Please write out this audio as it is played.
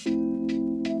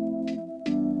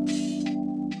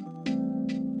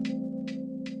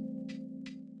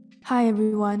Hi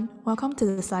everyone, welcome to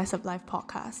the Slice of Life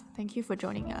podcast. Thank you for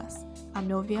joining us. I'm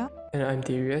Novia. And I'm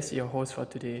Darius, your host for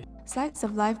today. Slice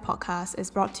of Life podcast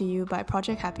is brought to you by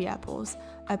Project Happy Apples,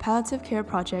 a palliative care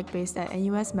project based at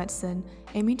NUS Medicine,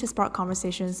 aiming to spark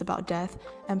conversations about death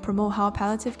and promote how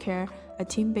palliative care, a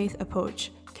team-based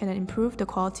approach, can improve the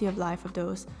quality of life of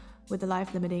those with a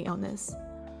life-limiting illness.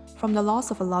 From the loss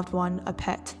of a loved one, a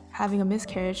pet, having a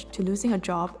miscarriage, to losing a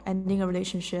job, ending a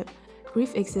relationship,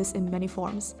 grief exists in many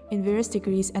forms, in various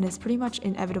degrees, and is pretty much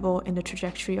inevitable in the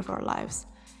trajectory of our lives.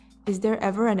 Is there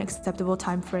ever an acceptable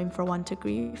time frame for one to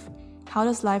grieve? How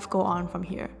does life go on from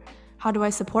here? How do I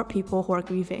support people who are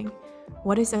grieving?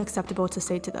 What is acceptable to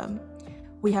say to them?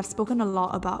 We have spoken a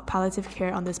lot about palliative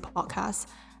care on this podcast,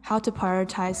 how to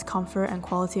prioritize comfort and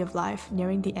quality of life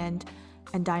nearing the end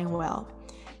and dying well.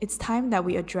 It's time that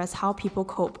we address how people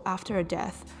cope after a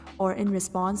death or in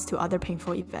response to other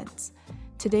painful events.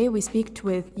 Today, we speak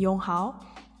with Yong Hao,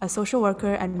 a social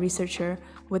worker and researcher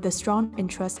with a strong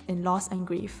interest in loss and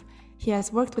grief. He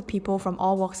has worked with people from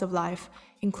all walks of life,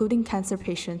 including cancer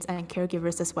patients and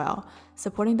caregivers as well,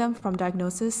 supporting them from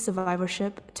diagnosis,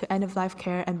 survivorship, to end-of-life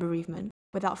care and bereavement.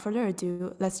 Without further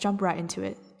ado, let's jump right into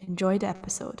it. Enjoy the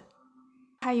episode.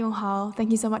 Hi Yong Hao, thank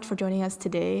you so much for joining us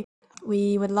today.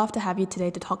 We would love to have you today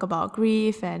to talk about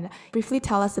grief and briefly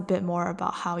tell us a bit more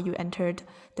about how you entered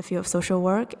the field of social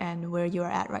work and where you are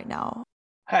at right now.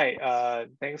 Hi,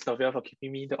 thanks Novia for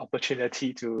giving me the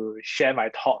opportunity to share my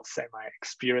thoughts and my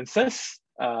experiences.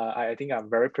 I think I'm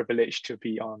very privileged to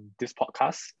be on this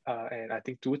podcast, and I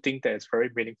do think that it's very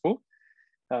meaningful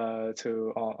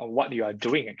on what you are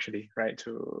doing actually, right?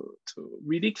 To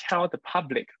really tell the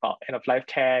public about end of life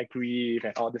care, grief,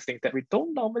 and all these things that we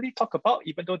don't normally talk about,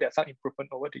 even though there's some improvement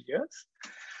over the years.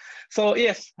 So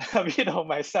yes, a bit of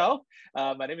myself.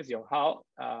 My name is Yong Hao.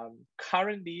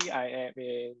 Currently, I am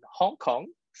in Hong Kong.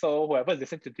 So whoever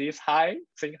listens to this, hi,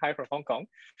 saying hi from Hong Kong.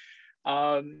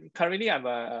 Currently, I'm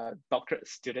a doctorate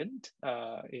student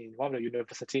in one of the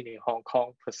universities in Hong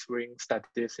Kong, pursuing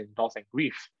studies in loss and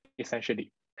grief, essentially.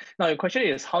 Now, the question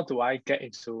is, how do I get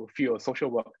into field of social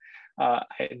work?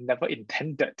 I never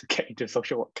intended to get into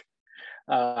social work.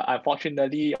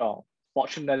 Unfortunately, or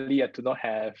fortunately, I do not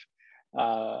have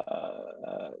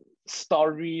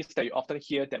stories that you often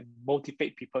hear that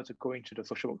motivate people to go into the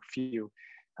social work field.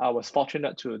 I was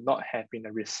fortunate to not have been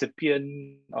a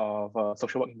recipient of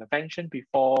social work intervention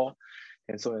before,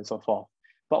 and so on and so forth.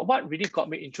 But what really got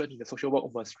me interested in the social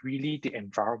work was really the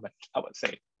environment, I would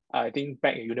say. I think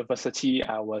back in university,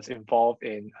 I was involved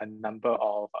in a number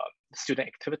of student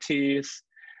activities.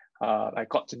 I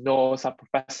got to know some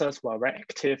professors who are very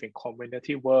active in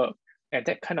community work, and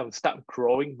that kind of started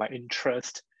growing my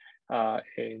interest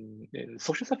in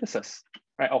social services,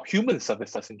 right, or human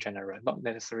services in general, not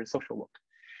necessarily social work.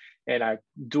 And I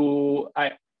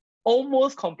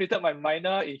almost completed my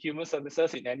minor in human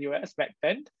services in NUS back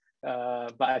then,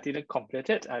 but I didn't complete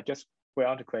it. I just went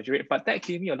on to graduate. But that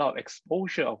gave me a lot of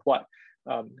exposure of what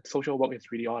social work is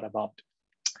really all about.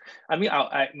 I mean,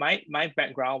 my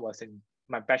background was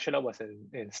my bachelor was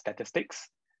in statistics.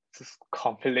 This is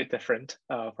completely different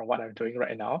from what I'm doing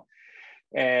right now.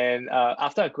 And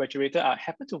after I graduated, I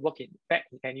happened to work back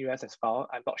in NUS as well.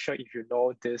 I'm not sure if you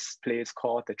know this place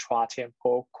called the Chua Tian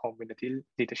Po Community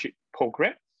Leadership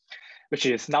Program, which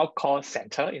is now called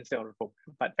Center instead of a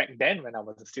program. But back then, when I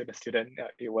was still a student,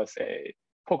 it was a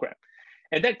program.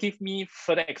 And that gave me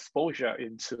further exposure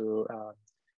into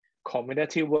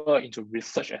community work, into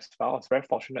research as well. I was very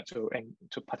fortunate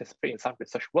to participate in some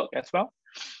research work as well.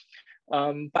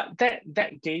 But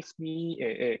that gave me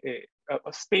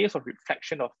a space of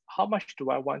reflection of how much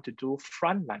do I want to do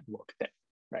frontline work there,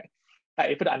 right? I'm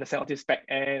able to understand all this back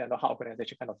end, I know how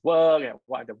organization kind of work, and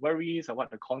what are the worries and what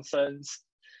are the concerns.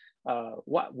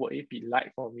 What would it be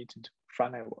like for me to do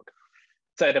frontline work?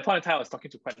 So at the point in time, I was talking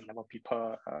to quite a number of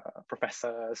people,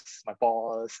 professors, my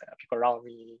boss, people around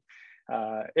me.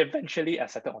 Eventually, I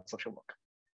settled on social work.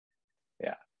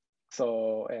 Yeah.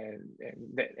 So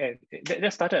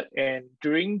that started. And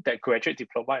during that graduate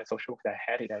diploma in social work that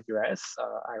I had in the US,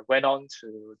 I went on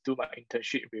to do my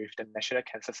internship with the National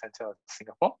Cancer Center of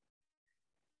Singapore.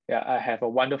 Yeah, I have a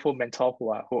wonderful mentor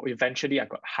who eventually I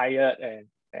got hired and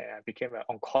I became an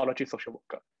oncology social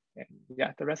worker. And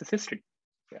yeah, the rest is history.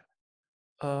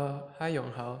 Hi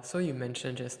Yong Hao. So you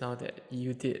mentioned just now that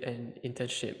you did an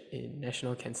internship in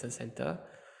National Cancer Center.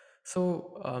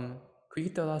 So could you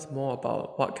tell us more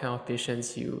about what kind of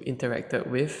patients you interacted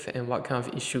with and what kind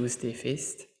of issues they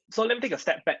faced? So let me take a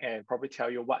step back and probably tell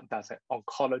you what does an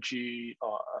oncology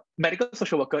or medical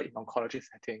social worker in oncology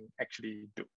setting actually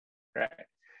do, right?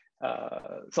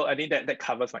 So I think that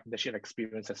covers my internship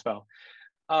experience as well.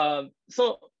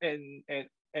 So an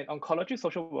oncology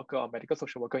social worker or medical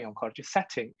social worker in oncology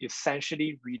setting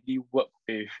essentially really work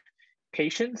with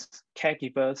patients,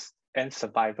 caregivers, and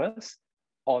survivors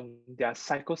on their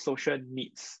psychosocial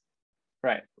needs,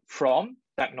 right? From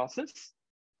diagnosis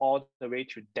all the way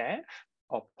to death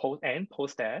or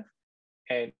post-death.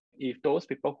 And if those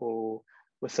people who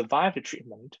will survive the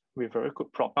treatment with very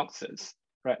good prognosis,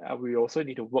 right, we also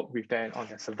need to work with them on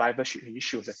their survivorship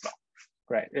issues as well,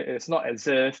 right? It's not as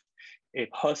if a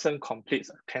person completes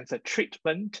a cancer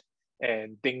treatment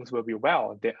and things will be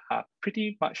well. There are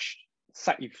pretty much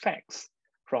side effects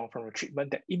from the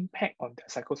treatment that impact on their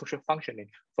psychosocial functioning.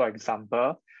 For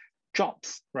example,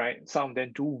 jobs, right? Some of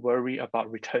them do worry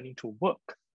about returning to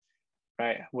work,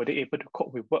 right? Were they able to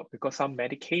cope with work? Because some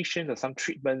medications or some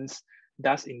treatments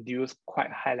does induce quite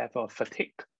a high level of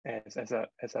fatigue as a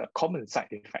common side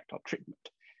effect of treatment.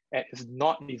 And it's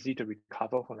not easy to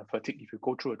recover from the fatigue if you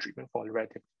go through a treatment for a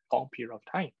relatively long period of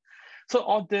time. So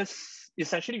all this,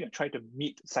 essentially, we are trying to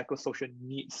meet psychosocial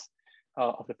needs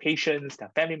of the patients,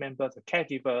 their family members, the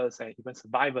caregivers, and even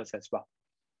survivors as well,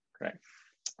 right?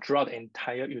 Throughout the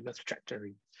entire illness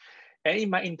trajectory. And in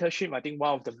my internship, I think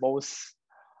one of the most,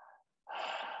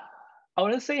 I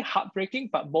wouldn't say heartbreaking,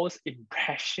 but most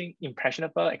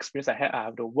impressionable experience I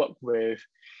have to work with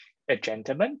a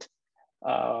gentleman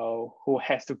who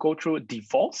has to go through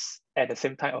divorce at the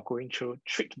same time of going through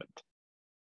treatment,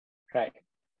 right?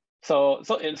 So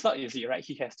it's not easy, right?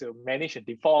 He has to manage a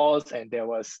divorce, and there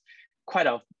was quite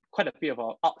a bit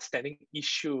of outstanding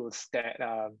issues that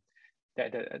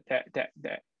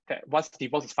once the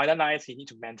divorce is finalized, he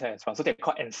needs to mentor as well. So they're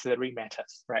called ancillary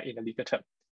matters, right, in the legal term,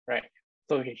 right?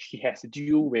 So he has to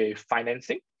deal with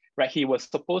financing, right? He was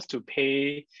supposed to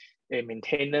pay a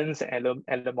maintenance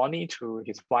alimony to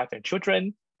his wife and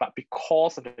children, but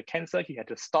because of the cancer, he had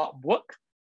to stop work,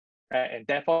 right? And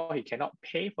therefore he cannot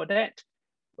pay for that.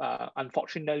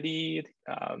 Unfortunately,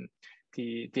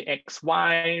 the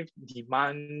ex-wife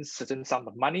demands certain sum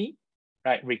of money,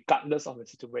 right, regardless of the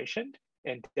situation.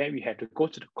 And then we had to go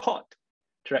to the court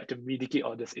to try to mitigate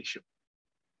all this issue,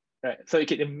 right? So you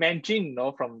can imagine, you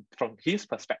know, from his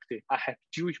perspective, I have to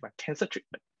deal with my cancer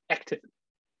treatment actively,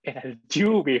 and I have to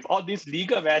deal with all these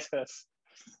legal matters,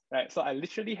 right? So I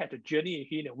literally had to journey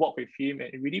with him and walk with him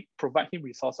and really provide him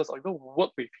resources or even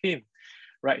work with him,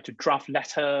 right, to draft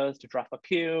letters, to draft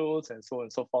appeals, and so on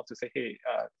and so forth, to say, hey,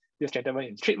 this gentleman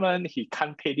in treatment, he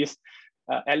can't pay this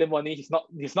alimony. He's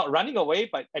not running away,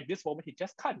 but at this moment he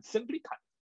just simply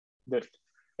can't.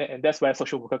 And that's where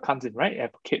social worker comes in, right?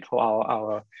 Advocate for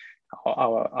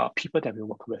our people that we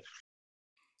work with.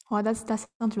 Wow, that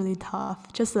sounds really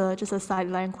tough. Just a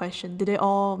sideline question: did they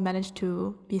all manage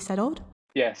to be settled?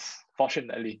 Yes,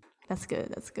 fortunately. That's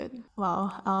good.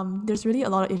 Wow. There's really a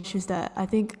lot of issues that I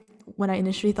think when I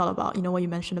initially thought about, what you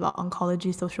mentioned about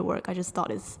oncology social work, I just thought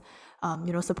it's,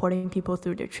 supporting people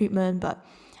through their treatment, but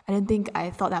I didn't think I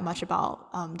thought that much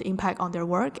about the impact on their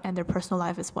work and their personal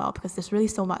life as well, because there's really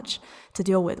so much to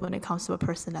deal with when it comes to a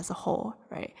person as a whole,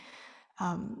 right?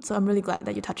 So I'm really glad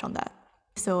that you touched on that.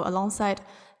 So alongside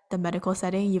the medical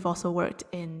setting, you've also worked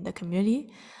in the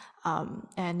community,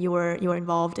 and you were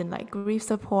involved in like grief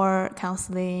support,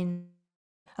 counseling,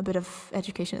 a bit of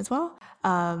education as well.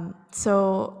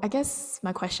 So I guess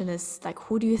my question is, like,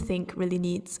 who do you think really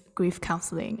needs grief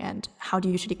counseling, and how do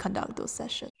you usually conduct those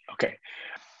sessions? Okay.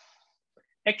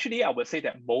 Actually, I would say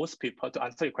that most people, to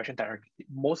answer your question directly,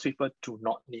 most people do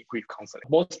not need grief counseling.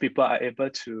 Most people are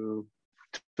able to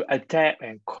adapt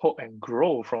and cope and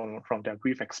grow from their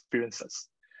grief experiences.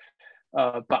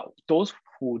 But those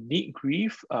who need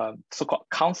grief, so-called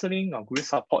counseling or grief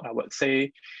support, I would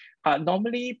say, are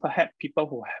normally perhaps people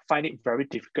who find it very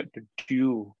difficult to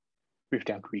deal with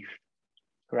their grief,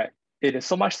 right? It is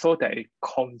so much so that it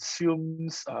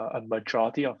consumes a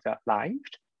majority of their life.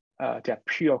 They're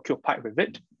preoccupied with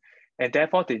it, and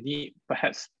therefore they need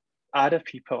perhaps other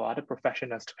people, other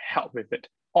professionals to help with it.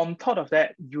 On top of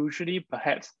that, usually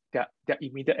perhaps their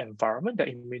immediate environment, their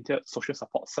immediate social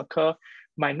support circle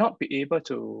might not be able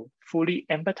to fully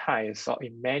empathize or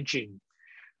imagine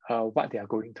what they are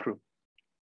going through,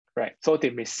 right? So they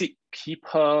may seek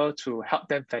people to help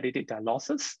them validate their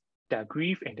losses, their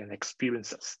grief, and their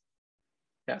experiences.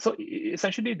 Yeah, so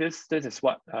essentially this is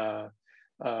what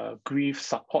grief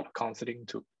support counseling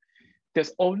do.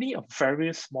 There's only a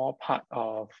very small part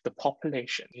of the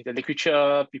population. In the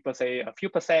literature, people say a few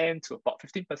percent to about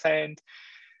 15%.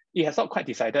 It has not quite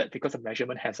decided because the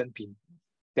measurement hasn't been.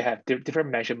 They have different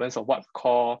measurements of what we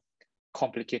call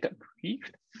complicated grief,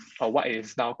 or what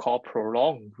is now called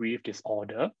prolonged grief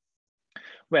disorder,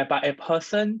 whereby a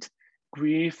person's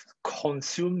grief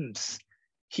consumes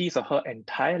his or her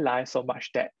entire life so much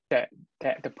that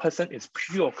the person is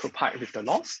preoccupied with the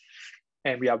loss,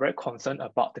 and we are very concerned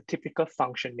about the typical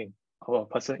functioning of a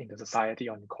person in the society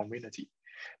or in the community.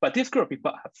 But this group of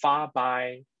people are far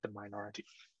by the minority,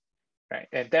 right?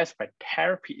 And that's where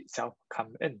therapy itself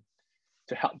comes in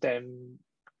to help them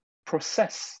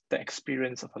process the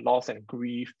experience of a loss and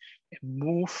grief and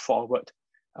move forward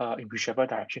in whichever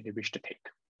direction they wish to take.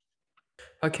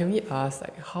 Can we ask,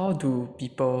 like, how do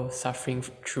people suffering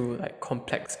through like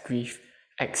complex grief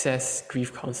access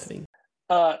grief counseling?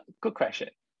 Good question.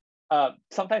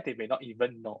 Sometimes they may not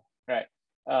even know, right?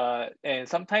 And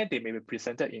sometimes they may be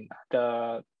presented in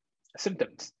other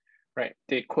symptoms, right?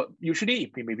 They could usually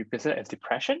it may be presented as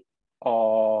depression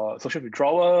or social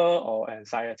withdrawal or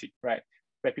anxiety, right?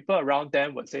 Where people around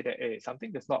them would say that, hey,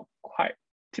 something that's not quite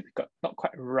typical, not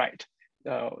quite right.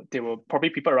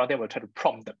 People around them will try to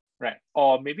prompt them, right?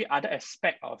 Or maybe other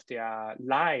aspect of their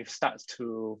life starts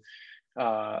to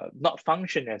not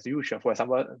function as usual. For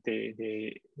example,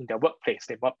 they in their workplace,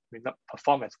 they may not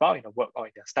perform as well in the work or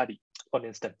in their study, for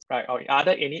instance, right? Or in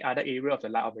any other area of the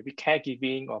life, or maybe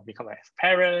caregiving, or become as a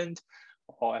parent,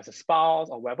 or as a spouse,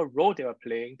 or whatever role they were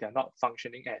playing, they're not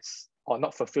functioning as, or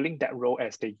not fulfilling that role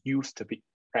as they used to be,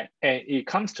 right? And it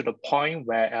comes to the point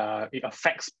where it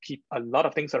affects a lot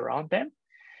of things around them.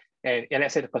 And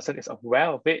let's say the person is aware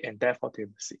of it and therefore they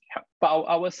will seek help. But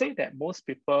I would say that most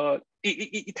people,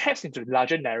 it taps into the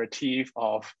larger narrative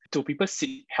of, do people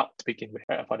seek help to begin with,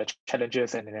 right, for the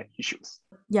challenges and the issues?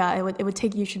 Yeah, it would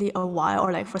take usually a while,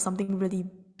 or like for something really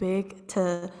big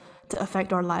to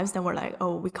affect our lives, then we're like,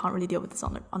 oh, we can't really deal with this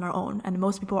on our own. And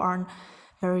most people aren't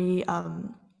very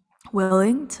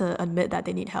willing to admit that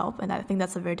they need help. And I think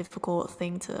that's a very difficult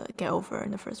thing to get over in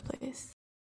the first place.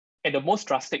 And the most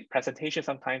drastic presentation,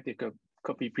 sometimes they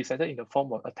could be presented in the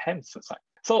form of attempts suicide.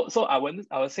 So I would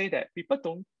say that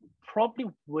people probably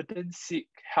wouldn't seek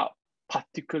help,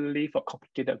 particularly for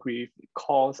complicated grief,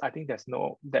 because I think there's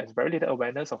very little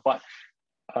awareness of what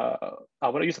I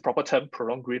want to use the proper term,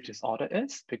 prolonged grief disorder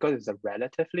is, because it's a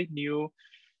relatively new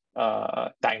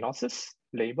diagnosis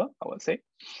label, I would say.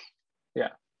 Yeah.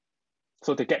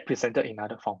 So they get presented in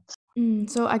other forms.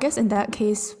 So I guess in that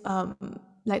case,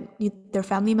 their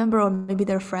family member or maybe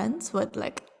their friends would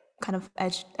like kind of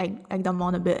egg them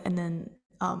on a bit, and then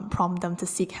prompt them to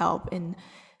seek help in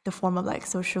the form of like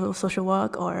social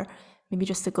work, or maybe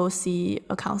just to go see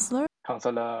a counselor.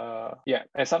 Yeah.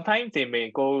 And sometimes they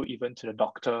may go even to the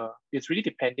doctor. It's really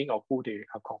depending on who they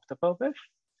are comfortable with,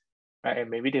 right? And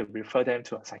maybe they refer them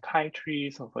to a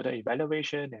psychiatrist or further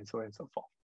evaluation and so on and so forth.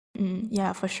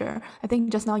 Yeah, for sure. I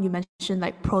think just now you mentioned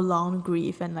like prolonged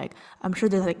grief, and like I'm sure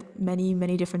there's like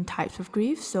many different types of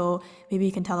grief. So maybe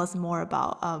you can tell us more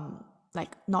about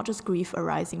like not just grief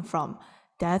arising from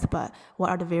death, but what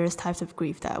are the various types of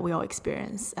grief that we all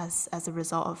experience as a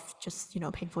result of just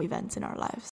painful events in our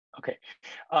lives. Okay.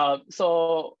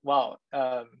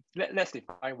 Let's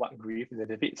define what grief is a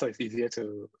little bit so it's easier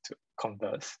to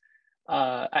converse.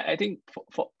 I think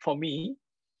for me,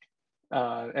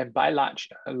 and by and large,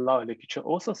 a lot of literature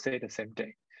also say the same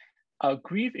thing.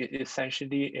 Grief is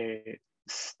essentially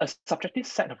a subjective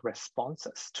set of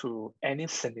responses to any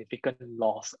significant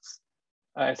losses.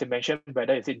 As I mentioned,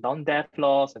 whether it's non-death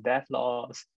loss or death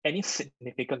loss, any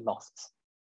significant losses,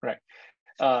 right?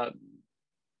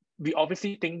 We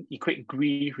obviously equate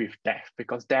grief with death,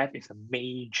 because death is a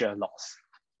major loss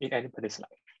in anybody's life,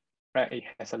 right? It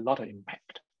has a lot of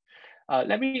impact.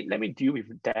 Let me deal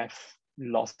with death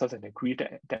losses and the grief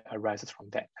that arises from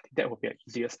that. I think that would be an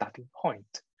easier starting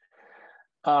point.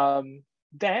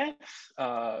 Death,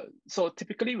 so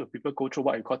typically when people go through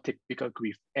what we call typical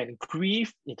grief, and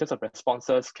grief in terms of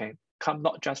responses can come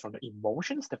not just from the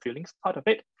emotions, the feelings part of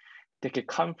it, they can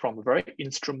come from a very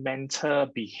instrumental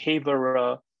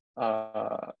behavioral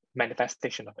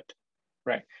manifestation of it,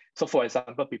 right? So for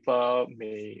example, people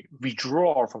may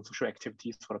withdraw from social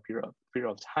activities for a period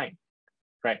of time,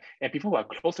 right? And people who are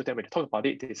close to them, when they talk about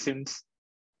it, they seem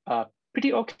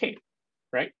pretty okay,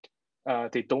 right?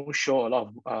 They don't show a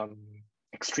lot of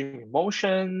extreme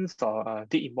emotions or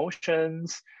deep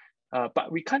emotions,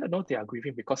 but we kind of know they are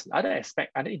grieving because other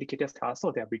indicators tell us,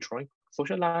 so they are withdrawing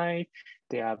social life,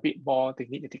 they are a bit more, they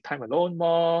need to take time alone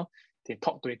more, they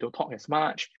don't talk as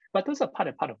much, but those are part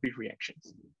of grief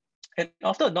reactions. And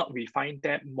often not, we find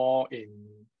that more in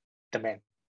the men,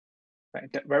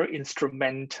 right? That very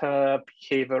instrumental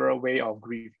behavioral way of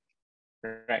grief,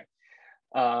 right?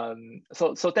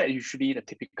 So that is usually the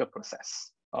typical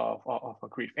process of a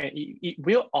grief, and it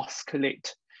will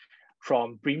oscillate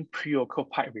from being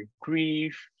preoccupied with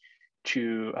grief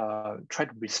to try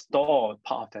to restore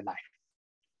part of their life,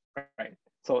 right?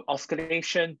 So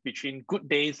oscillation between good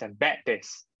days and bad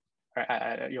days,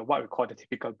 right? What we call the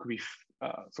typical grief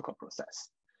so-called process.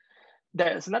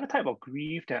 There's another type of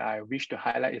grief that I wish to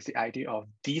highlight is the idea of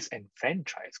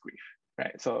disenfranchised grief,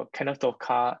 right? So Kenneth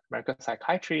Dovka, American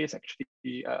psychiatrist,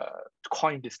 actually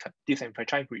coined this term,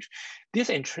 disenfranchised grief.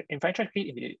 Disenfranchised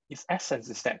grief in its essence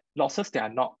is that losses that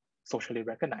are not socially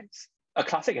recognized. A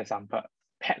classic example,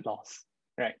 pet loss,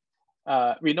 right?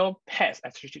 We know pets,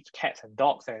 especially cats and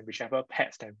dogs, and whichever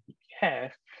pets that we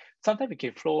have, sometimes we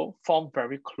can form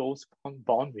very close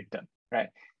bond with them, right?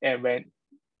 And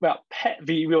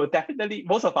we will definitely,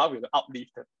 most of us will outlive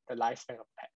the lifespan of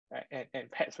pets, right?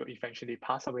 And pets will eventually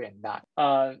pass away and die.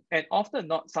 And often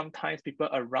not, sometimes people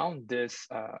around this,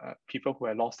 people who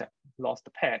have lost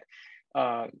the pet,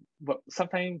 will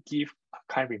sometimes give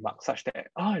kind remarks such that,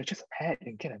 oh, it's just a pet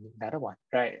and get another one,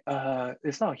 right?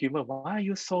 It's not a human. Why are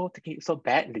you so taking it so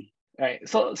badly? Right.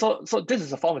 So this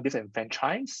is a form of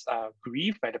disenfranchised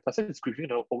grief where the person is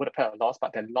grieving over the pet loss,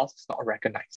 but their loss is not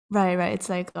recognized. Right. It's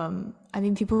like I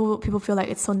mean, people feel like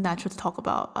it's so natural to talk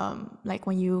about like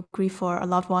when you grieve for a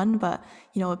loved one, but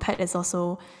a pet is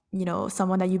also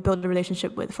someone that you build a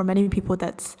relationship with. For many people,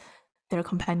 that's their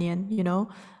companion.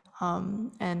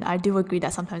 And I do agree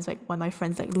that sometimes, like when my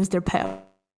friends like lose their pet, or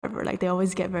whatever, like they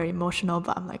always get very emotional.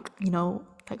 But I'm like,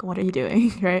 like what are you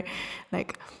doing, right?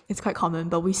 Like it's quite common,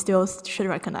 but we still should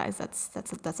recognize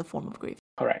that's a form of grief.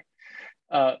 Correct.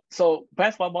 So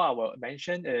perhaps one more I will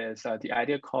mention is the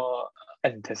idea called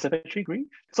anticipatory grief.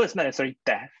 So it's not necessarily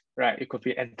death, right? It could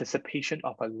be anticipation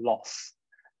of a loss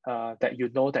that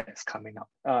that is coming up.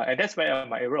 And that's where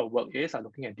my area of work is. I'm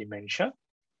looking at dementia,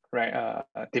 right?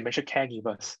 Dementia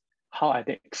caregivers. How are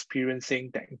they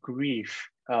experiencing that grief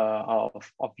of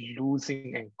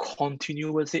losing and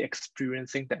continuously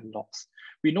experiencing that loss?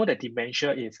 We know that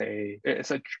dementia is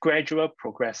a gradual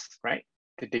progress, right?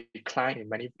 The decline in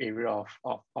many areas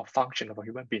of function of a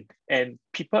human being. And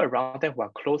people around them who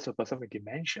are close to a person with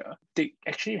dementia, they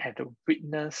actually have to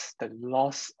witness the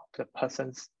loss of the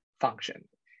person's function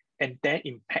and then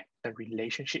impact the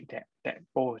relationship that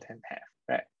both of them have,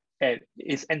 right? And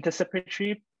it's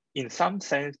anticipatory in some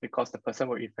sense because the person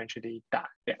will eventually die.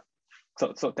 Yeah.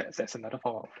 So that's another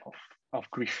form of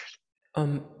grief.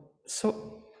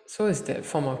 So is that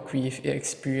form of grief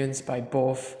experienced by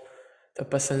both the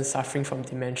person suffering from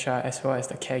dementia as well as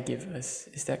the caregivers?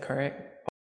 Is that correct?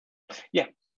 Yeah,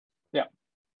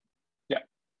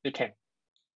 it can.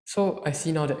 So I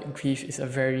see now that grief is a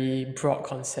very broad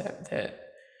concept that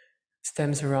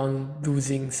stems around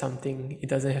losing something. It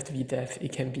doesn't have to be death.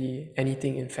 It can be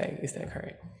anything, in fact. Is that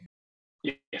correct?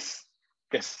 Yes,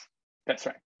 that's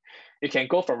right. It can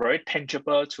go from very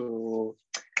tangible to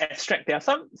abstract. There are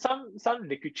some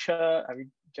literature. I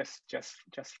mean, just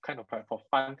kind of for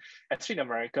fun. Actually, in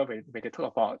America, when they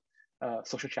talk about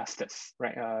social justice,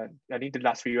 right? I think the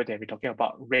last video they've been talking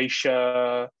about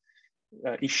racial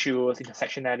issues,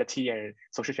 intersectionality, and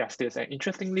social justice. And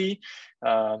interestingly,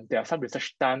 there are some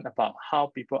research done about how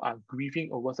people are grieving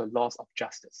over the loss of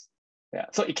justice. Yeah,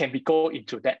 so it can go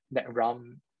into that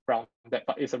realm, but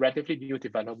it's a relatively new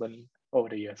development over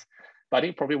the years. But I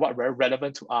think probably what very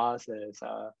relevant to us is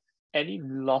any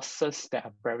losses that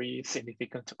are very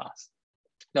significant to us.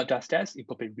 Not just that, it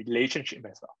could be relationship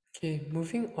as well. Okay,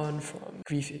 moving on from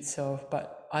grief itself,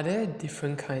 but are there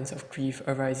different kinds of grief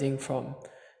arising from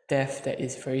death that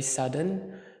is very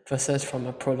sudden versus from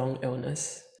a prolonged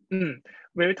illness? When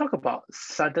we talk about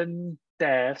sudden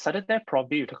death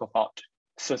probably we talk about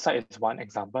suicide is one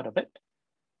example of it,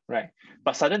 right?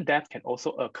 But sudden death can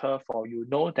also occur for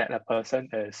that a person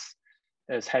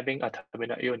is having a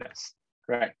terminal illness,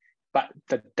 right? But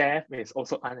the death is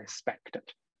also unexpected,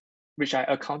 which I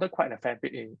encountered quite a fair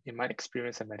bit in my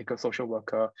experience as a medical social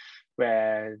worker,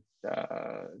 where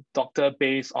the doctor,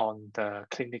 based on the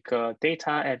clinical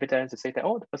data evidence, to say that,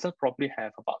 the person probably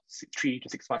have about 3 to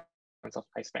 6 months of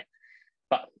lifespan,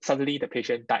 but suddenly the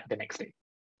patient died the next day,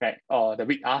 right? Or the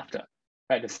week after,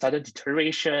 right? The sudden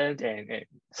deterioration and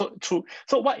so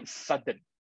what is sudden,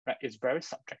 right? Is very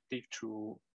subjective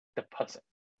to the person,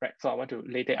 right? So I want to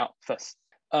lay that out first.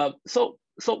 So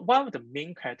one of the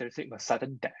main characteristics of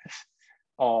sudden death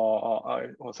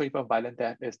or also even violent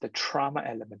death is the trauma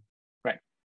element, right?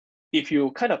 If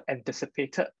you kind of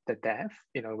anticipated the death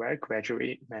in a very gradual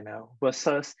manner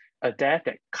versus a death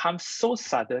that comes so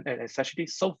sudden and essentially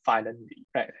so violently,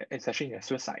 right? Especially in a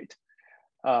suicide,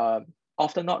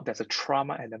 often not there's a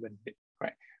trauma element,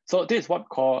 right? So this is what we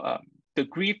call the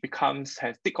grief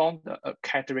has taken on a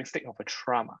characteristic of a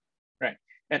trauma, right?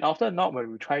 And often not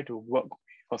when we try to work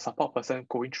for support person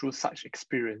going through such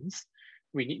experience,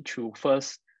 we need to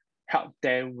first help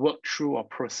them work through or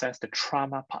process the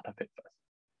trauma part of it first.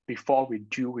 before we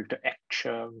deal with the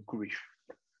actual grief,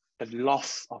 the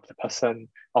loss of the person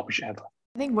or whichever.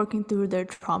 I think working through their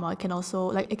trauma can also,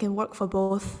 like, it can work for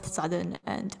both sudden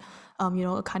and,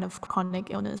 a kind of chronic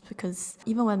illness, because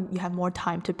even when you have more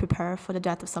time to prepare for the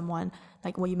death of someone,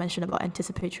 like what you mentioned about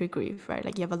anticipatory grief, right?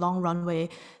 Like you have a long runway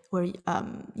where,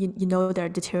 you know they're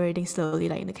deteriorating slowly,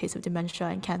 like in the case of dementia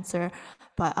and cancer.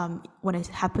 But when it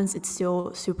happens, it's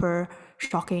still super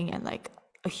shocking, and like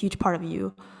a huge part of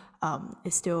you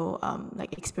is still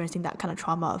like experiencing that kind of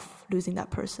trauma of losing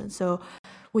that person. So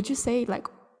would you say like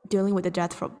dealing with the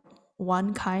death from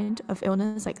one kind of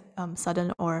illness, like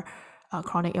sudden or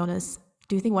chronic illness,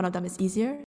 do you think one of them is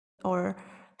easier, or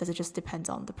does it just depend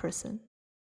on the person?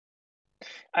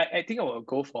 I think I will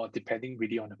go for depending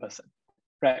really on the person,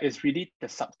 right? It's really the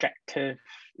subjective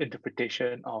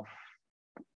interpretation of,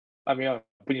 I mean, I'll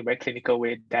put it in a very clinical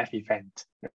way, death event,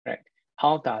 right?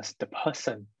 How does the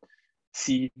person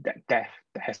see that death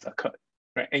that has occurred,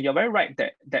 right? And you're very right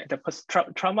that the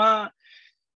trauma,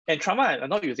 I'm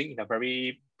not using in a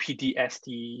very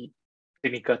PTSD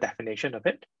clinical definition of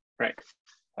it, right?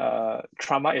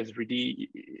 Trauma is really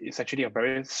essentially a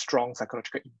very strong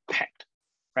psychological impact,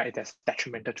 right? That's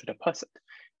detrimental to the person.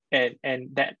 And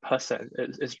that person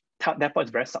is therefore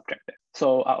it's very subjective.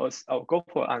 So I'll go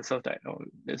for an answer that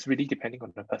it's really depending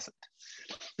on the person.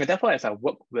 And therefore, as I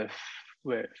work with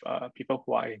people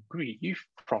who are in grief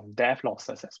from death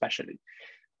losses, especially,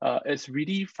 it's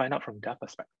really find out from their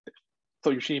perspective. So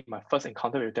usually my first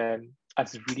encounter with them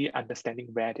is really understanding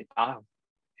where they are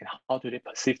and how do they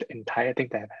perceive the entire thing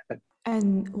that happened.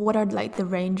 And what are like the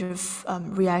range of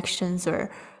reactions or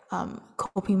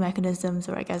coping mechanisms,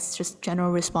 or I guess just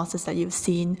general responses that you've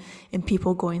seen in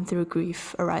people going through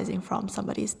grief arising from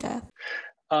somebody's death?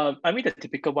 I mean, the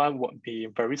typical one would be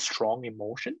very strong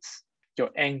emotions, your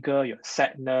anger, your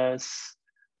sadness,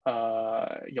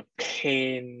 your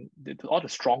pain, all the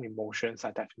strong emotions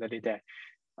are definitely there.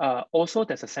 Also,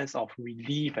 there's a sense of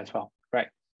relief as well, right?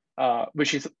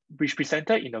 Which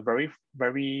presented in a very,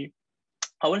 very,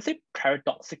 I wouldn't say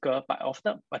paradoxical, but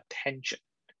often a tension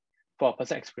for a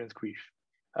person experiencing grief.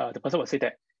 The person will say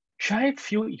that, should I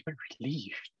feel even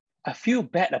relieved? I feel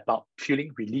bad about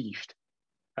feeling relieved,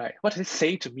 right? What does it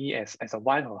say to me as a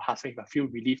wife or husband if I feel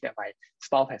relieved that my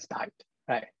spouse has died,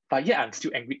 right? But yeah, I'm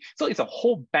still angry. So it's a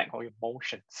whole bag of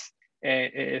emotions.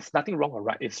 And it's nothing wrong or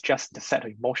right. It's just the set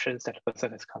of emotions that the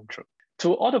person has come through.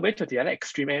 To all the way to the other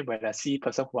extreme end, where I see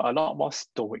people who are a lot more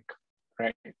stoic,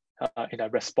 right, in their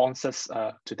responses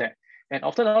to that. And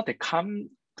often they come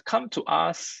to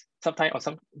us sometimes,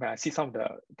 or when I see some of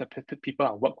the people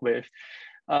I work with,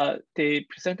 they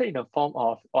presented in the form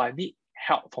of, I need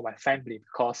help for my family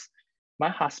because my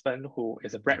husband, who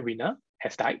is a breadwinner,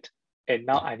 has died, and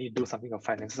now I need to do something of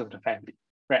finances of the family.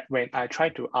 Right? When I try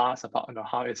to ask about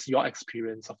how is your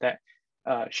experience of that,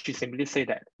 she simply said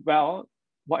that, well,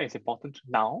 what is important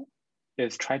now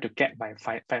is try to get my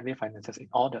family finances in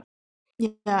order. Yeah,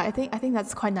 I think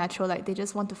that's quite natural. Like they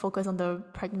just want to focus on the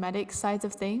pragmatic sides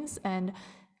of things, and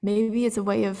maybe it's a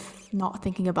way of not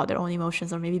thinking about their own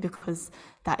emotions, or maybe because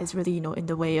that is really in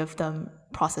the way of them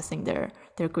processing their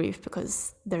grief,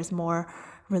 because there's more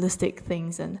realistic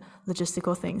things and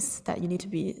logistical things that you need to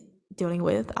be dealing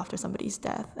with after somebody's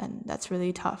death, and that's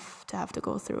really tough to have to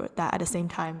go through that at the same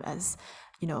time as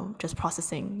just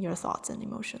processing your thoughts and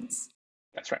emotions.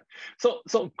 That's right.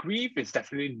 So grief is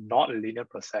definitely not a linear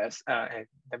process, and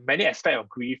the many aspects of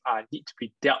grief need to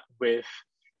be dealt with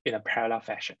in a parallel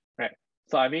fashion, right?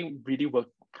 So I mean, really, work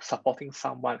supporting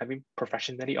someone, I mean,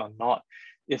 professionally or not,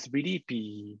 is really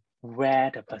be where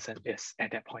the person is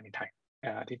at that point in time.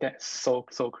 I think that's so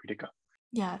critical.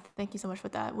 Yeah, thank you so much for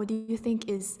that. What do you think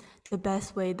is the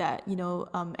best way that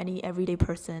any everyday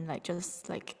person, like just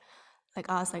like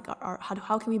us, like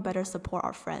how can we better support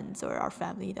our friends or our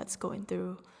family that's going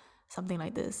through something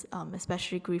like this,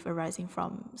 especially grief arising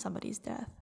from somebody's death?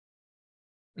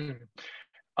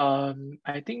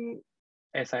 I think,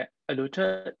 as I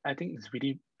alluded, I think it's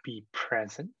really be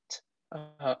present.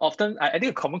 Often, I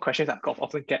think a common question that I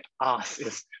often get asked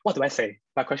is, what do I say?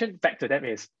 My question back to them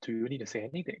is, do you need to say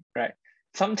anything, right?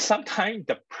 Sometimes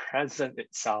the present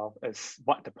itself is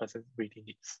what the person really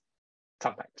needs.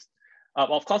 Sometimes.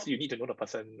 Of course, you need to know the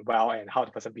person well and how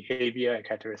the person behavior and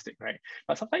characteristic, right?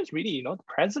 But sometimes really, the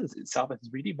presence itself is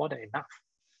really more than enough,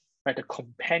 right? The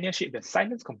companionship, the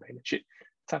silent companionship,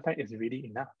 sometimes is really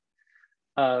enough.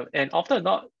 And often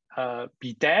not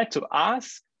be there to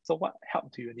ask, so what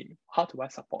help do you need? How do I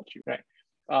support you, right?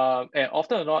 And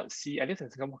often not see, at least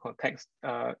in Singapore context,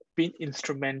 being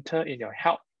instrumental in your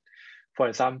help. For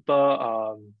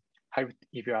example,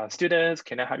 if you are students,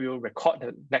 can I help you record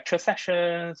the lecture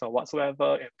sessions or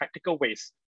whatsoever in practical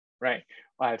ways, right?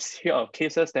 I've heard of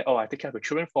cases that, I take care of your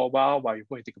children for a while you're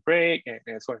going to take a break, and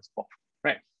so on and so forth,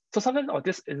 right? So sometimes all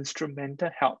this instrumental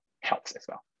help helps as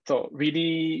well. So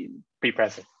really be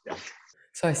present. Yeah.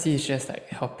 So I see it's just like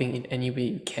helping in any way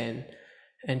you can,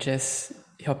 and just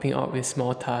helping out with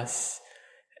small tasks,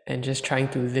 and just trying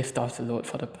to lift off the load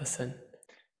for the person.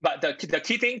 But the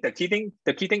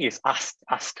key thing is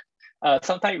ask.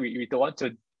 Sometimes we don't want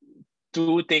to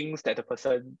do things that the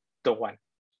person don't want.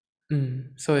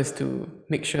 So it's to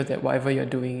make sure that whatever you're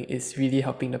doing is really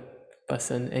helping the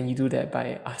person, and you do that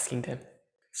by asking them.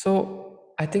 So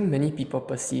I think many people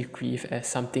perceive grief as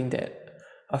something that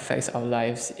affects our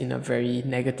lives in a very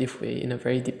negative way, in a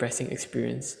very depressing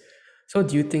experience. So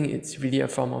do you think it's really a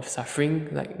form of suffering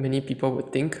like many people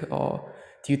would think, or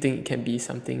do you think it can be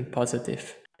something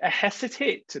positive? I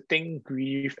hesitate to think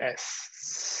grief as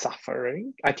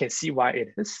suffering. I can see why it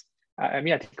is. I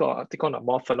take on a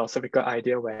more philosophical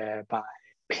idea whereby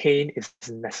pain is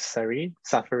necessary,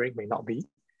 suffering may not be.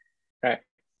 Right?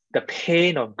 The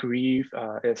pain of grief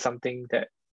is something that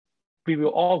we will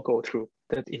all go through,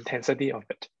 the intensity of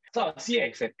it. So I see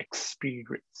it as an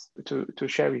experience to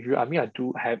share with you.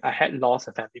 I had lost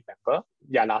a family member,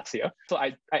 last year. So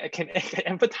I can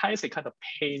empathize the kind of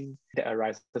pain that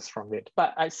arises from it.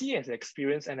 But I see it as an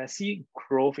experience, and I see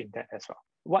growth in that as well.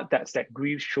 What does that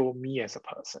grief show me as a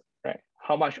person, right?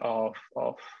 How much of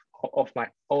my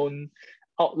own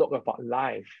outlook about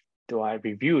life do I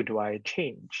review? Do I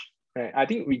change? Right? I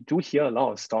think we do hear a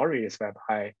lot of stories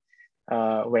whereby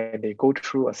when they go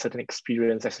through a certain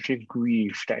experience, especially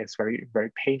grief, that is very, very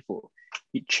painful,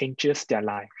 it changes their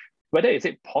life. Whether is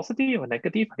it positive or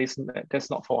negative, that's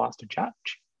not for us to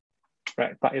judge,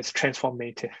 right? But it's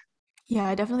transformative. Yeah,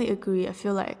 I definitely agree. I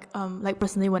feel like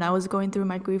personally, when I was going through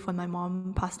my grief when my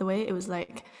mom passed away, it was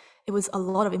a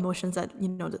lot of emotions at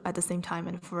the same time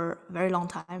and for a very long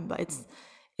time. But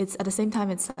it's at the same time,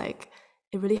 it's like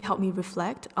it really helped me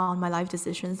reflect on my life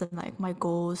decisions and like my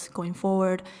goals going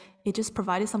forward. It just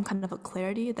provided some kind of a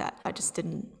clarity that I just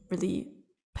didn't really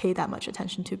pay that much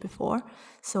attention to before.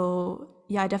 So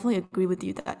yeah, I definitely agree with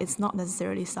you that it's not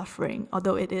necessarily suffering,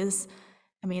 although it is.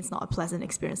 I mean, it's not a pleasant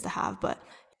experience to have, but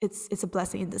it's a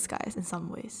blessing in disguise in some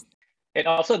ways. It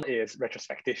also is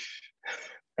retrospective,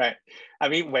 right? I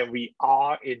mean, when we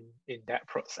are in that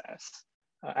process,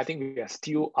 I think we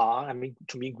still are. I mean,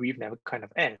 to me, grief never kind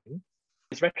of ends.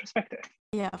 It's retrospective.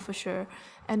 Yeah, for sure.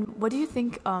 And what do you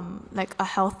think like a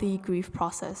healthy grief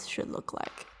process should look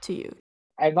like to you?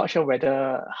 I'm not sure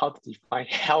how to define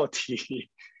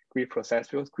healthy grief process,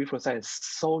 because grief process is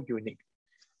so unique,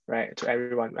 right, to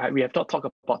everyone. We have not talked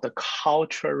about the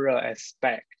cultural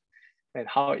aspect and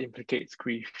how it implicates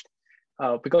grief.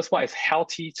 Because what is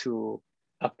healthy to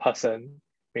a person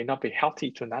may not be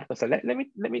healthy to another person. Let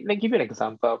me give you an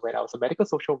example. When I was a medical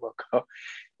social worker,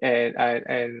 and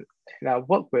I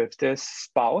worked with this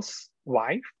spouse,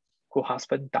 wife, whose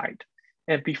husband died.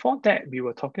 And before that, we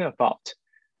were talking about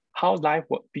how life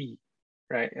would be,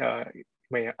 right?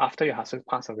 When after your husband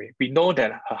passed away, we know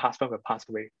that her husband will pass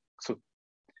away soon,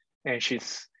 and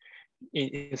she's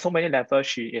in so many levels.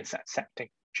 She is accepting.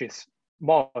 She's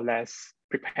more or less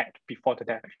prepared before the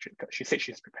death. She said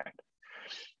she's prepared.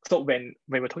 So when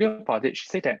we're talking about it, she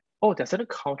said that there's certain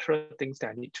cultural things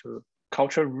that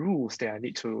cultural rules that I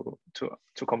need to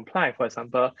comply. For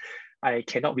example, I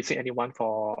cannot visit anyone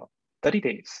for 30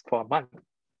 days, for a month,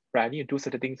 right? I need to do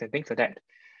certain things and things like that.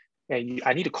 And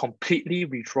I need to completely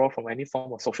withdraw from any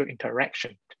form of social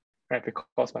interaction, right?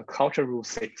 Because my cultural rule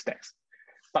says that.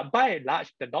 But by and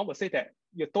large, the norm will say that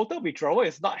your total withdrawal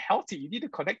is not healthy. You need to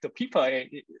connect to people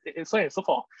and so on and so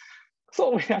forth.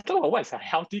 So when I talk about what is a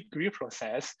healthy grief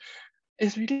process,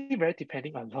 it's really very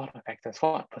depending on a lot of factors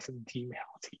for what a person deems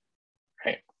healthy,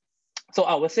 right? So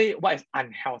I would say what is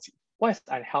unhealthy. What is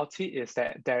unhealthy is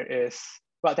that there is,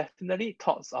 definitely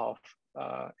thoughts of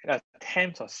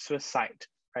attempts of suicide,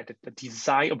 right? The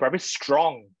desire, very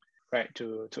strong, right,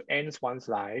 to end one's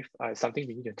life is something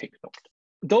we need to take note.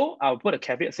 Though I'll put a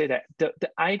caveat, say that the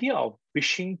idea of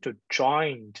wishing to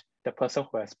join the person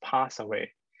who has passed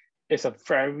away is a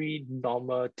very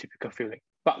normal, typical feeling.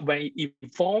 But when it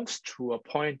evolves to a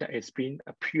point that it's been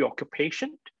a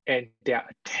preoccupation and there are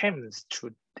attempts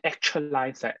to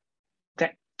actualize that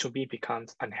to me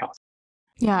becomes unhealthy.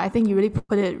 Yeah, I think you really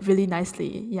put it really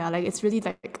nicely. Yeah, like it's really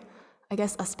like, I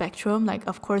guess, a spectrum. Like,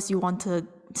 of course, you want to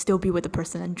still be with the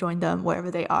person and join them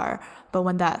wherever they are. But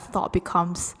when that thought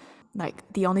becomes like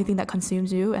the only thing that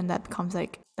consumes you, and that becomes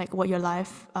like what your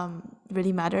life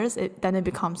really matters, then it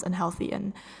becomes unhealthy.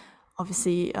 And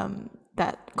obviously,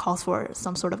 that calls for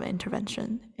some sort of an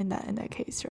intervention in that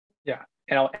case. Right? Yeah,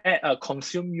 and I'll add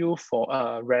consume you for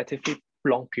a relatively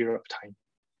long period of time.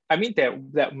 I mean,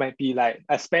 that might be like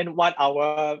I spend 1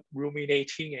 hour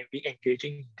ruminating and being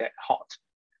engaging in that thought,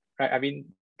 right? I mean,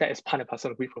 that is part and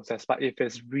parcel of the grief process. But if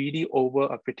it's really over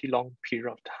a pretty long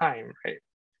period of time, right?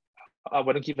 I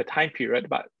wouldn't give a time period,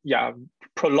 but yeah,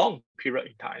 prolonged period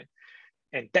in time.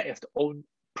 And that is the only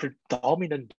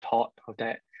predominant thought of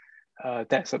that.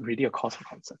 That's really a cause for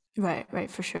concern. Right,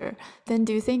 for sure. Then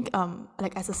do you think,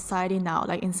 like as a society now,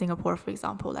 like in Singapore, for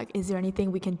example, like is there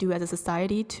anything we can do as a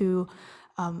society to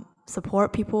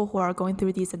support people who are going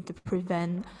through these and to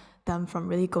prevent them from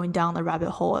really going down a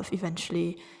rabbit hole of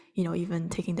eventually, even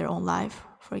taking their own life,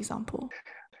 for example?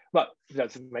 But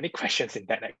there's many questions in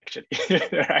that actually,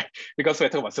 right? Because we're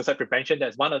talking about suicide prevention.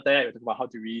 There's one of that. We're talking about how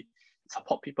do we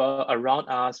support people around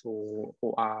us who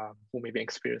may be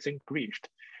experiencing grief.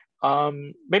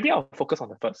 Maybe I'll focus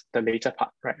on the later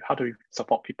part, right? How do we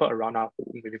support people around us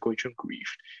who may be going through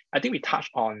grief? I think we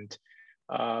touched on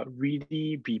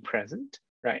really be present,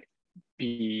 right?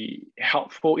 Be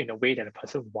helpful in a way that a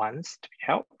person wants to be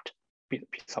helped, be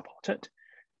supported.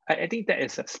 I think that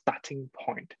is a starting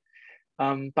point.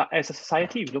 But as a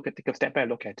society, we take a step back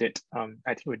and look at it.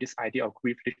 I think with this idea of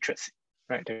grief literacy,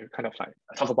 right? They kind of like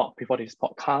talk about before this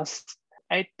podcast.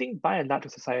 I think by and large, the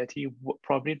society would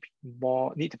probably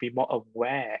need to be more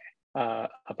aware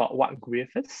about what grief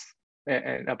is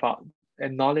and about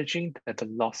acknowledging that the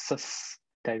losses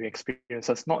that we experience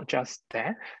is not just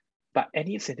death, but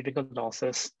any significant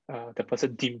losses the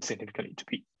person deemed significantly to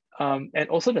be. And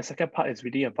also the second part is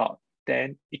really about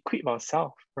then equip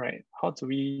ourselves, right? How do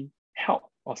we help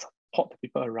or support the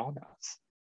people around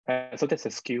us? So that's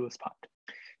the skills part.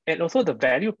 And also the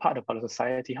value part about the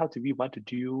society, how do we want to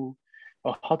do,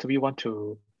 or how do we want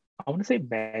to, I want to say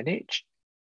manage,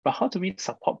 but how do we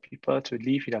support people to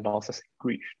live in the losses and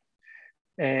grief?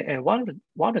 And one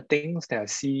of the things that I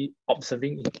see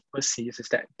observing in overseas is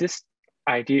that this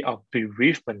idea of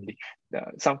bereavement leave,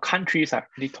 some countries are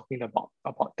really talking about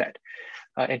that,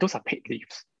 and those are paid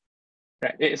leaves.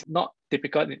 Right, it's not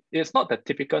typical. It's not the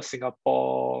typical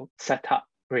Singapore setup.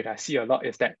 Where I see a lot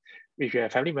is that if your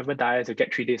family member dies, you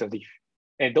get 3 days of leave,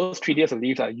 and those 3 days of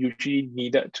leave are usually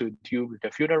needed to deal with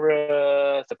the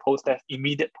funeral, the post-death,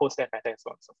 immediate post-death matter, and so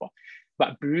on and so forth.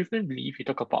 But bereavement leave, you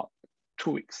talk about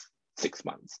 2 weeks, 6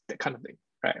 months, that kind of thing,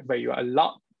 right? Where you are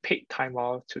allowed paid time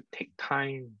off to take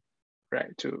time,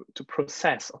 right, to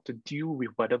process or to deal with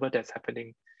whatever that's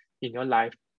happening in your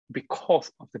life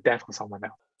because of the death of someone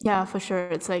else. Yeah, for sure.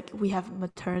 It's like we have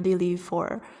maternity leave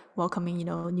for welcoming,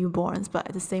 newborns, but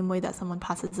the same way that someone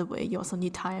passes away, you also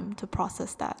need time to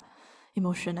process that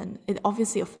emotion, and it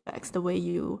obviously affects the way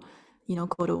you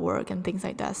go to work and things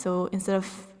like that. So instead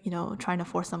of, trying to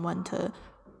force someone to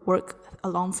work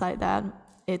alongside that,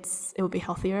 it would be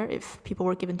healthier if people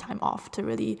were given time off to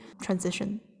really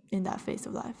transition in that phase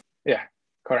of life. Yeah,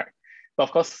 correct. But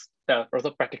of course, the also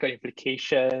practical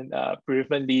implication,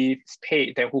 bereavement leave is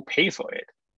paid, then who pays for it?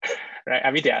 Right?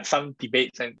 I mean, there are some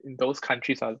debates, and in those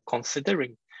countries are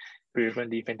considering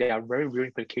bereavement leave, and there are very real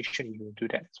implications if you do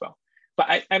that as well.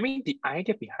 But I mean, the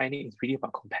idea behind it is really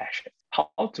about compassion.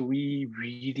 How do we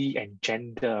really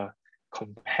engender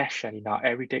compassion in our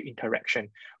everyday interaction,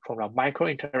 from our micro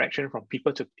interaction from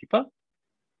people to people,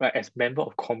 right, as member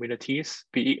of communities,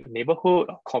 be it neighborhood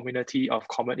or community of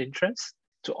common interest,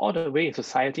 to all the way in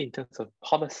society in terms of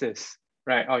policies,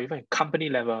 right, or even company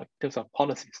level in terms of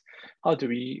policies. How do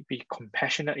we be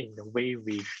compassionate in the way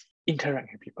we interact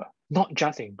with people, not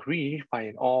just in grief, but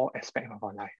in all aspects of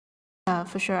our life? Yeah,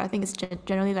 for sure. I think it's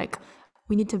generally like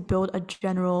we need to build a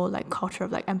general like culture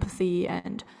of like empathy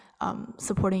and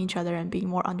supporting each other and being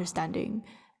more understanding.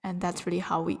 And that's really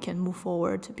how we can move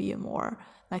forward to be a more,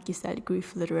 like you said,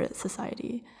 grief literate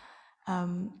society.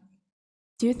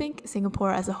 Do you think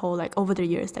Singapore as a whole, like over the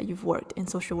years that you've worked in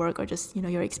social work, or just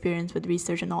your experience with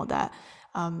research and all that,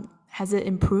 has it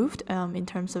improved in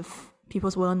terms of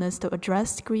people's willingness to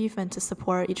address grief and to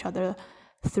support each other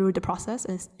through the process,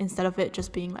 instead of it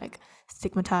just being like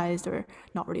stigmatized or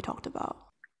not really talked about?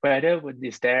 Whether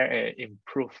is there an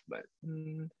improvement?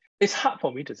 It's hard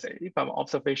for me to say, but my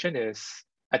observation is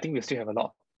I think we still have a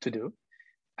lot to do.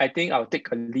 I think I'll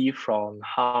take a leaf from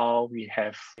how we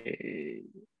have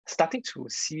starting to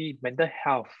see mental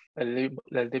health a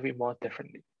little bit more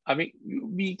differently. I mean,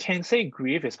 we can say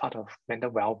grief is part of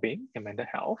mental well-being and mental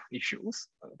health issues.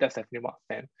 That's definitely what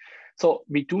I meant. So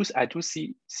I do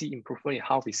see improvement in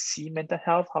how we see mental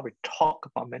health, how we talk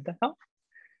about mental health.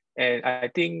 And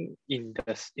I think in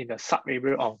the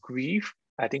sub-area of grief,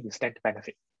 I think we stand to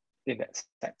benefit in that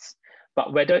sense.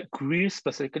 But whether grief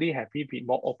specifically, have we been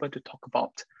more open to talk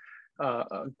about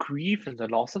grief and the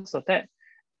losses of that?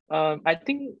 I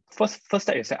think first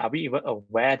step is that, are we even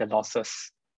aware the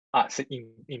losses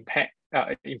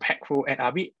impactful, and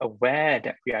are we aware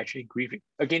that we are actually grieving?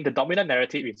 Again, the dominant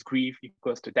narrative is grief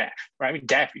equals to death, right? I mean,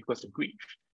 death equals to grief,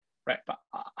 right? But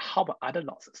how about other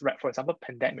losses, right? For example,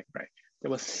 pandemic, right?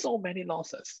 There were so many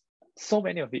losses, so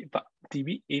many of it, but did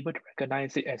we able to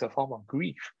recognize it as a form of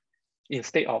grief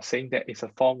instead of saying that it's a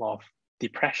form of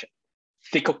depression?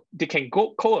 They can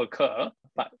co-occur,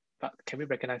 but can we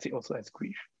recognize it also as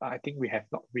grief? I think we have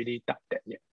not really done that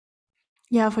yet.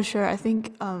 Yeah, for sure. I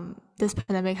think this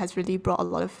pandemic has really brought a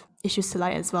lot of issues to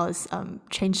light, as well as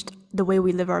changed the way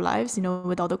we live our lives,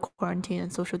 with all the quarantine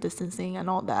and social distancing and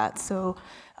all that. So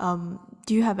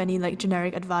do you have any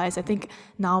generic advice? I think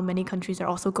now many countries are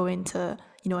also going to,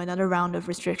 another round of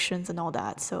restrictions and all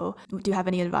that. So do you have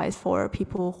any advice for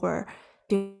people who are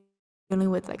dealing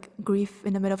with grief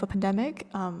in the middle of a pandemic?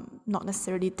 Not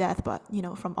necessarily death, but,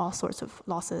 from all sorts of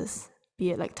losses,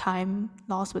 be it time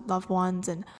lost with loved ones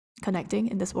and connecting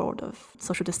in this world of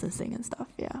social distancing and stuff.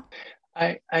 Yeah.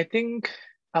 I think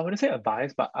I wouldn't say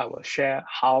advice, but I will share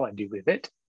how I deal with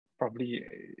it. Probably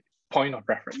a point of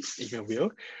reference, if you will.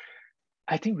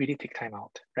 I think really take time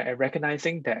out, right? And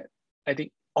recognizing that I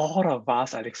think all of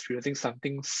us are experiencing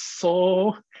something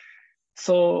so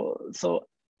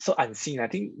unseen. I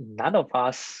think none of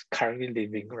us currently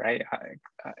living, right,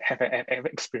 have ever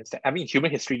experienced that. I mean,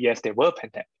 human history, yes, there were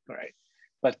pandemic, right?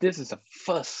 But this is the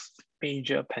first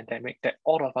major pandemic that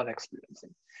all of us are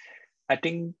experiencing. I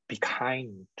think be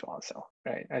kind to ourselves,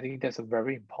 right? I think that's a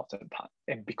very important part,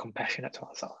 and be compassionate to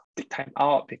ourselves. Take time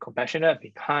out, be compassionate,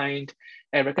 be kind,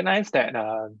 and recognize that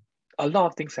a lot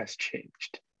of things has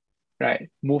changed, right?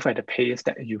 Move at the pace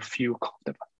that you feel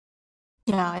comfortable.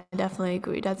 Yeah, I definitely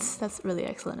agree. That's really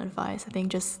excellent advice. I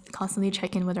think just constantly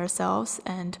check in with ourselves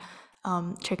and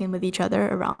check in with each other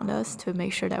around us to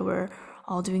make sure that we're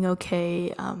all doing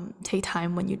okay. Take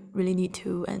time when you really need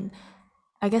to, and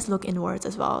I guess look inwards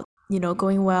as well.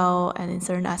 Going well, and in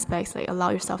certain aspects, allow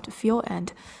yourself to feel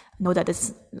and know that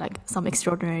it's some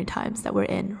extraordinary times that we're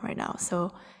in right now.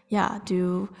 So yeah,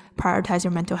 do prioritize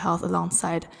your mental health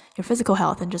alongside your physical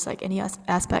health, and just any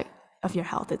aspect of your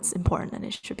health, it's important and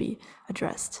it should be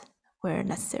addressed where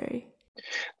necessary.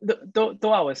 Though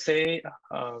I would say,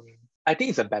 I think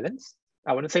it's a balance.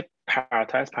 I wouldn't say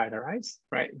prioritize,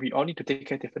 right? We all need to take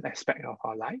care of different aspects of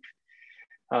our life.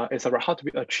 It's about how do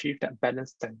we achieve that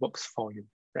balance that works for you,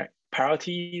 right?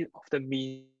 Priority often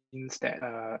means that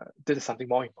this is something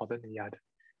more important than the other.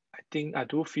 I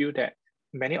do feel that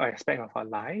many aspects of our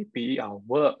life, be it our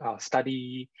work, our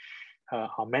study,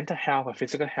 our mental health, our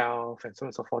physical health, and so on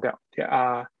and so forth, they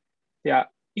are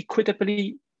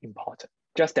equitably important.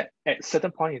 Just that at a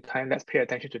certain point in time, let's pay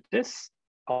attention to this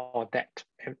or that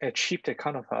and achieve the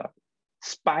kind of a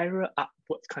spiral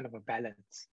upwards kind of a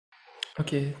balance.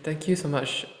 Okay, thank you so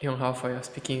much, Yonghao, for your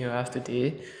speaking with us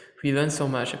today. We learned so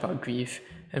much about grief,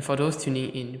 and for those tuning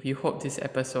in, we hope this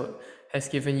episode has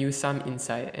given you some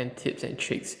insight and tips and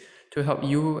tricks to help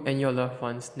you and your loved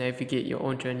ones navigate your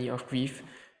own journey of grief,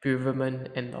 bereavement,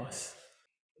 and loss.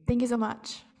 Thank you so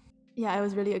much. Yeah, it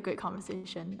was really a great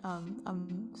conversation.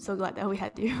 I'm so glad that we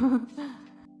had you.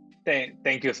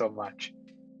 Thank you so much.